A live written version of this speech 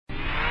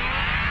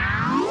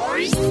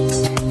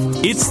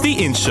It's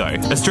The In Show,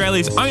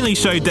 Australia's only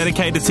show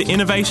dedicated to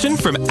innovation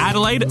from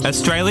Adelaide,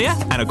 Australia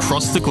and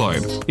across the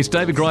globe. It's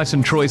David Grice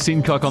and Troy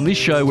Sincock. On this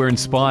show, we're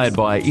inspired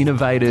by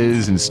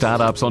innovators and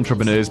startups,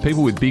 entrepreneurs,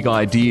 people with big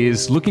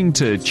ideas looking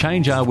to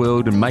change our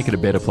world and make it a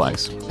better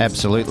place.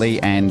 Absolutely.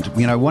 And,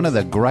 you know, one of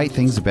the great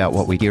things about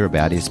what we hear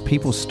about is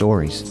people's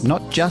stories,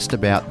 not just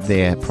about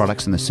their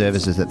products and the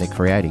services that they're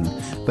creating,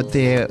 but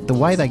the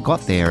way they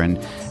got there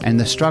and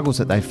the struggles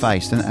that they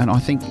faced. And I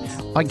think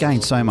I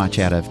gained so much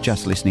out of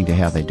just listening to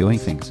how they're doing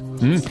things.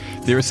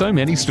 There are so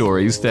many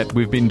stories that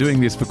we've been doing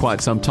this for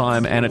quite some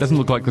time, and it doesn't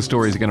look like the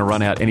stories are going to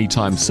run out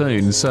anytime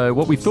soon. So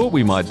what we thought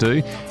we might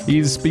do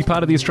is be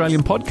part of the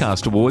Australian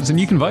Podcast Awards, and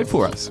you can vote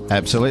for us.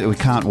 Absolutely. We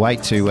can't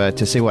wait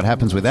to see what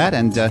happens with that.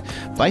 And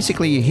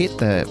basically, you hit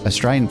the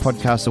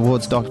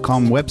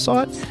AustralianPodcastAwards.com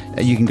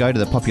website. You can go to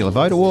the Popular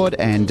Vote Award,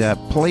 and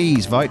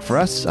please vote for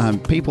us.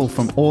 People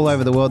from all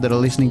over the world that are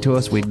listening to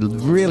us, we'd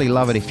really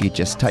love it if you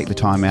just take the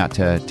time out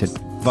to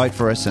vote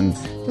for us, and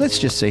let's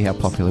just see how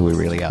popular we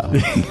really are.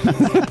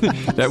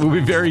 That will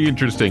be very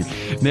interesting.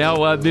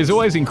 Now, there's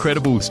always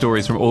incredible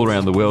stories from all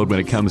around the world when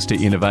it comes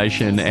to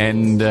innovation,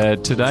 and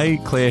today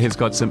Claire has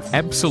got some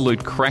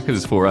absolute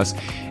crackers for us,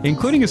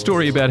 including a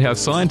story about how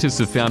scientists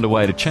have found a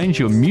way to change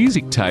your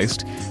music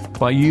taste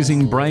by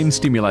using brain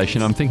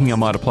stimulation. I'm thinking I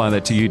might apply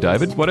that to you,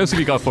 David. What else have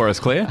you got for us,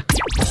 Claire?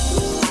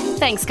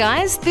 Thanks,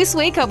 guys. This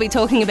week I'll be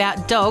talking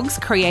about dogs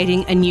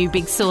creating a new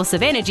big source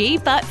of energy.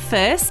 But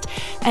first,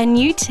 a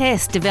new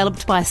test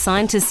developed by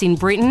scientists in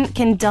Britain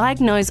can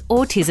diagnose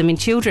autism in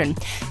children.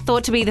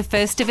 Thought to be the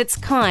first of its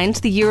kind,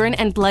 the urine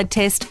and blood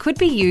test could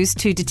be used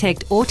to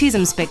detect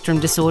autism spectrum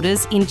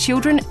disorders in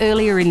children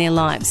earlier in their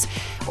lives.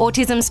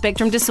 Autism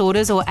spectrum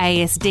disorders, or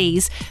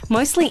ASDs,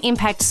 mostly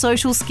impact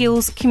social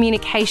skills,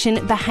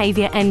 communication,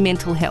 behaviour and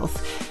mental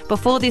health.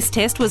 Before this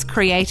test was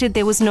created,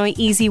 there was no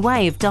easy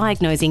way of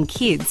diagnosing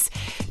kids.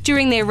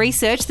 During their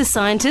research, the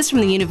scientists from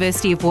the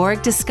University of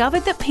Warwick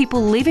discovered that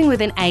people living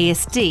with an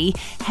ASD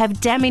have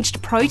damaged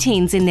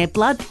proteins in their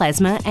blood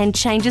plasma and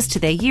changes to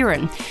their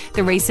urine.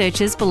 The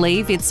researchers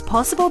believe it's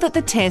possible that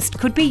the test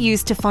could be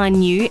used to find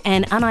new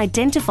and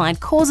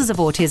unidentified causes of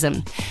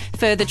autism.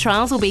 Further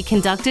trials will be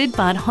conducted,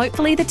 but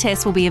hopefully the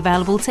test will be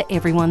available to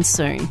everyone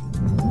soon.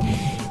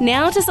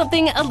 Now to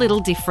something a little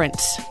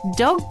different.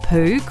 Dog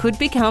poo could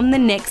become the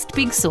next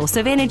big source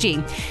of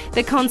energy.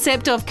 The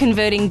concept of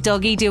converting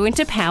doggy doo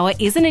into power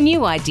isn't a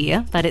new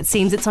idea, but it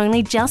seems it's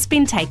only just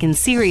been taken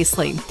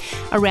seriously.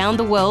 Around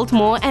the world,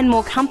 more and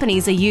more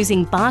companies are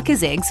using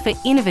Barker's eggs for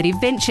innovative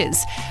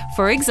ventures.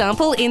 For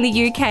example, in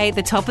the UK,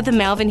 the top of the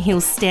Malvern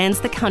Hills stands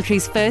the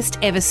country's first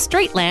ever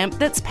street lamp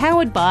that's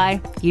powered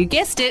by, you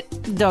guessed it,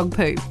 dog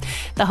poo.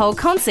 The whole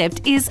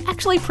concept is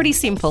actually pretty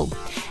simple.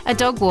 A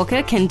dog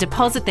walker can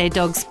deposit their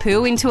dog's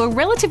poo into a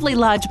relatively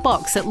large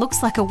box that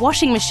looks like a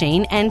washing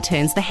machine and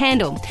turns the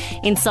handle.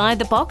 Inside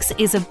the box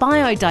is a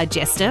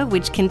biodigester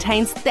which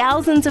contains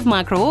thousands of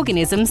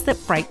microorganisms that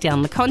break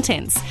down the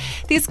contents.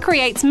 This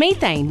creates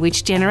methane,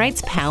 which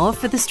generates power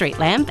for the street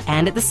lamp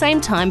and at the same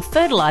time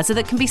fertiliser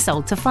that can be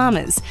sold to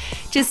farmers.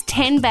 Just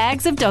 10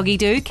 bags of doggy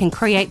doo can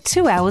create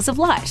 2 hours of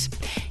light.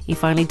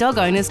 If only dog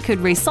owners could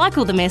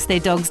recycle the mess their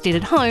dogs did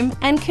at home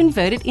and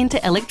convert it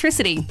into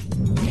electricity.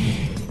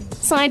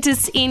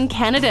 Scientists in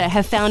Canada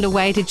have found a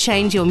way to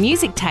change your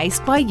music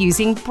taste by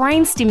using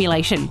brain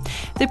stimulation.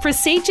 The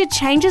procedure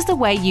changes the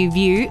way you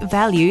view,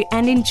 value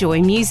and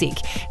enjoy music.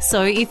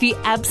 So if you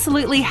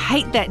absolutely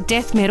hate that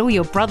death metal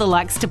your brother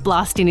likes to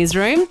blast in his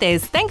room,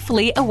 there's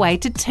thankfully a way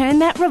to turn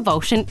that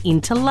revulsion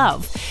into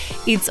love.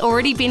 It's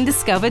already been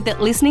discovered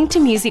that listening to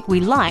music we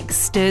like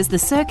stirs the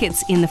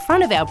circuits in the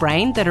front of our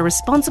brain that are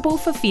responsible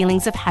for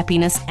feelings of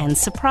happiness and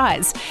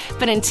surprise.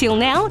 But until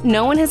now,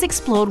 no one has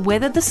explored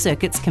whether the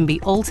circuits can be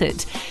altered.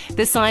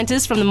 The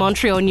scientists from the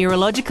Montreal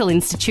Neurological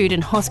Institute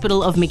and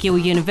Hospital of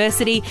McGill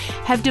University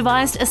have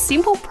devised a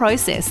simple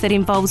process that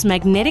involves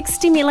magnetic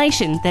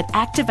stimulation that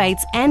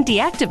activates and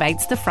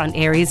deactivates the front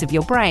areas of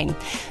your brain.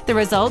 The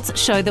results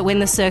show that when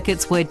the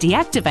circuits were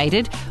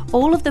deactivated,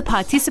 all of the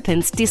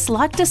participants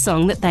disliked a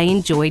song that they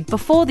enjoyed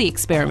before the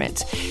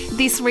experiment.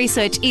 This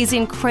research is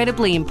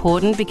incredibly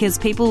important because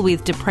people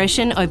with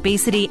depression,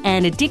 obesity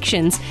and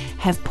addictions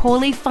have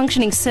poorly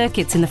functioning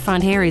circuits in the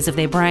front areas of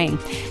their brain.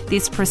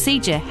 This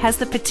procedure has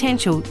the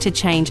potential to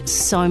change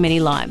so many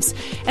lives.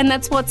 And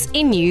that's what's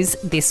in news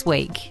this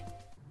week.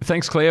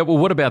 Thanks, Claire. Well,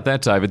 what about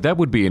that, David? That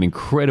would be an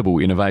incredible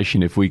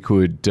innovation if we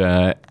could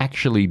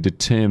actually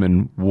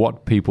determine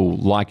what people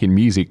like in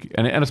music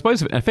and I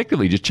suppose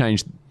effectively just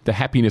change the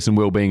happiness and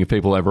well-being of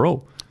people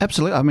overall.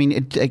 Absolutely. I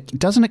mean,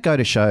 doesn't it go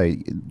to show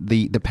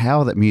the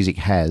power that music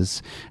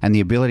has and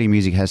the ability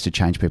music has to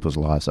change people's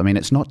lives? I mean,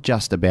 it's not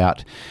just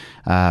about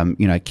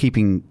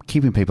keeping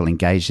people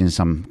engaged in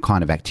some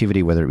kind of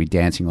activity, whether it be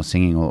dancing or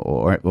singing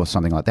or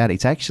something like that.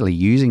 It's actually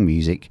using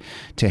music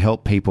to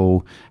help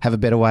people have a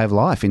better way of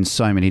life in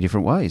so many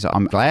different ways.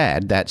 I'm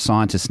glad that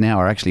scientists now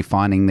are actually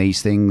finding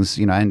these things,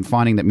 and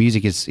finding that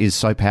music is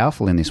so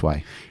powerful in this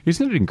way.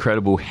 Isn't it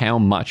incredible how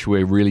much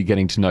we're really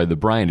getting to know the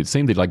brain? It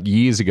seemed that like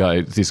years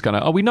ago, this kind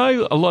of, we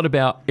know a lot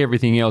about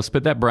everything else,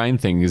 but that brain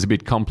thing is a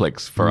bit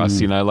complex for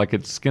us, like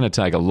it's going to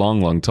take a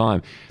long, long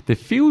time. There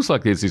feels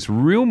like there's this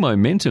real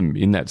momentum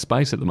in that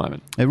space at the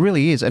moment. It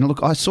really is. And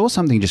look, I saw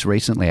something just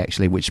recently,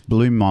 actually, which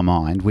blew my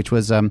mind, which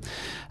was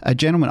a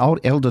gentleman,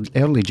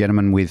 elderly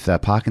gentleman with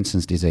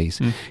Parkinson's disease.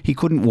 He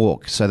couldn't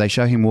walk, so they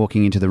show him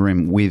walking into the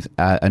room with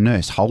a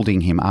nurse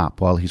holding him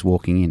up while he's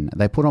walking in.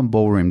 They put on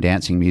ballroom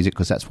dancing music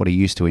because that's what he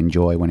used to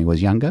enjoy when he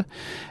was younger.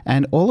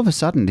 And all of a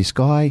sudden, this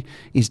guy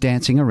is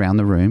dancing around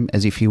the room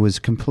as if he was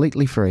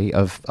completely free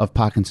of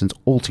Parkinson's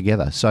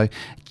altogether. So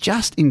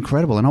just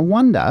incredible. And I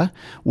wonder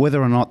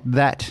whether or not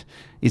that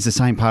is the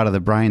same part of the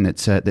brain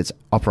that's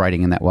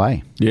operating in that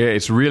way. Yeah,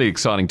 it's really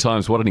exciting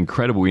times. What an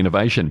incredible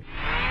innovation.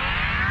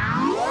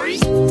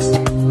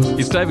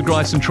 It's David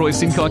Grice and Troy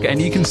Sincock,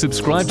 and you can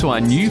subscribe to our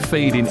new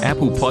feed in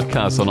Apple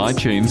Podcasts on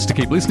iTunes to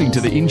keep listening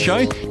to The In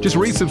Show. Just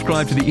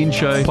resubscribe to The In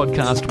Show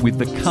podcast with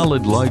the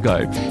coloured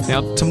logo.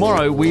 Now,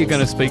 tomorrow we are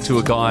going to speak to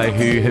a guy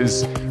who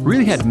has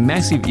really had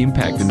massive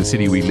impact in the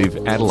city we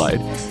live,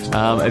 Adelaide.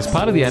 As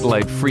part of the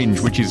Adelaide Fringe,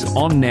 which is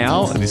on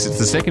now, this is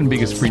the second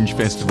biggest fringe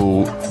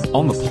festival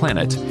on the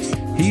planet,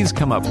 he's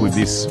come up with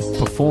this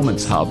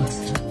performance hub.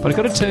 But I've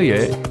got to tell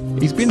you,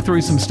 he's been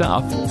through some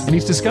stuff and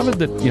he's discovered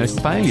that,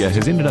 failure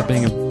has ended up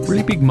being a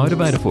really big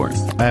motivator for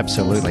him.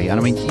 Absolutely. And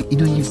I mean,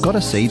 you've got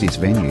to see this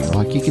venue.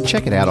 Like, you can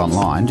check it out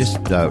online.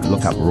 Just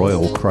look up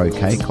Royal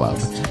Croquet Club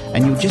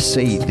and you'll just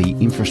see the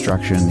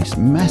infrastructure in this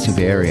massive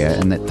area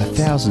and the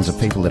thousands of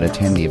people that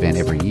attend the event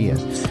every year.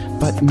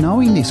 But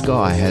knowing this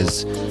guy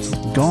has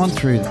gone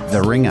through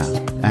the ringer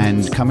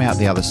and come out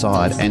the other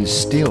side and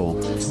still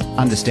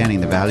understanding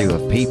the value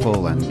of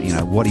people and,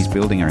 what he's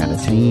building around a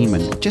team,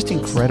 and just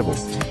incredible.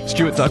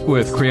 Stuart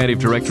Duckworth, Creative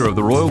Director of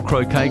the Royal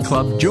Croquet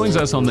Club, joins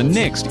us on the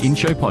next In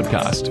Show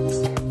podcast.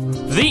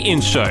 The In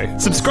Show.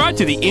 Subscribe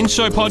to The In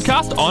Show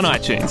podcast on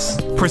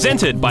iTunes.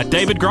 Presented by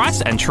David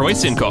Grice and Troy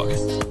Sincock.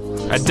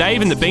 A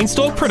Dave and the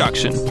Beanstalk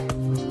production.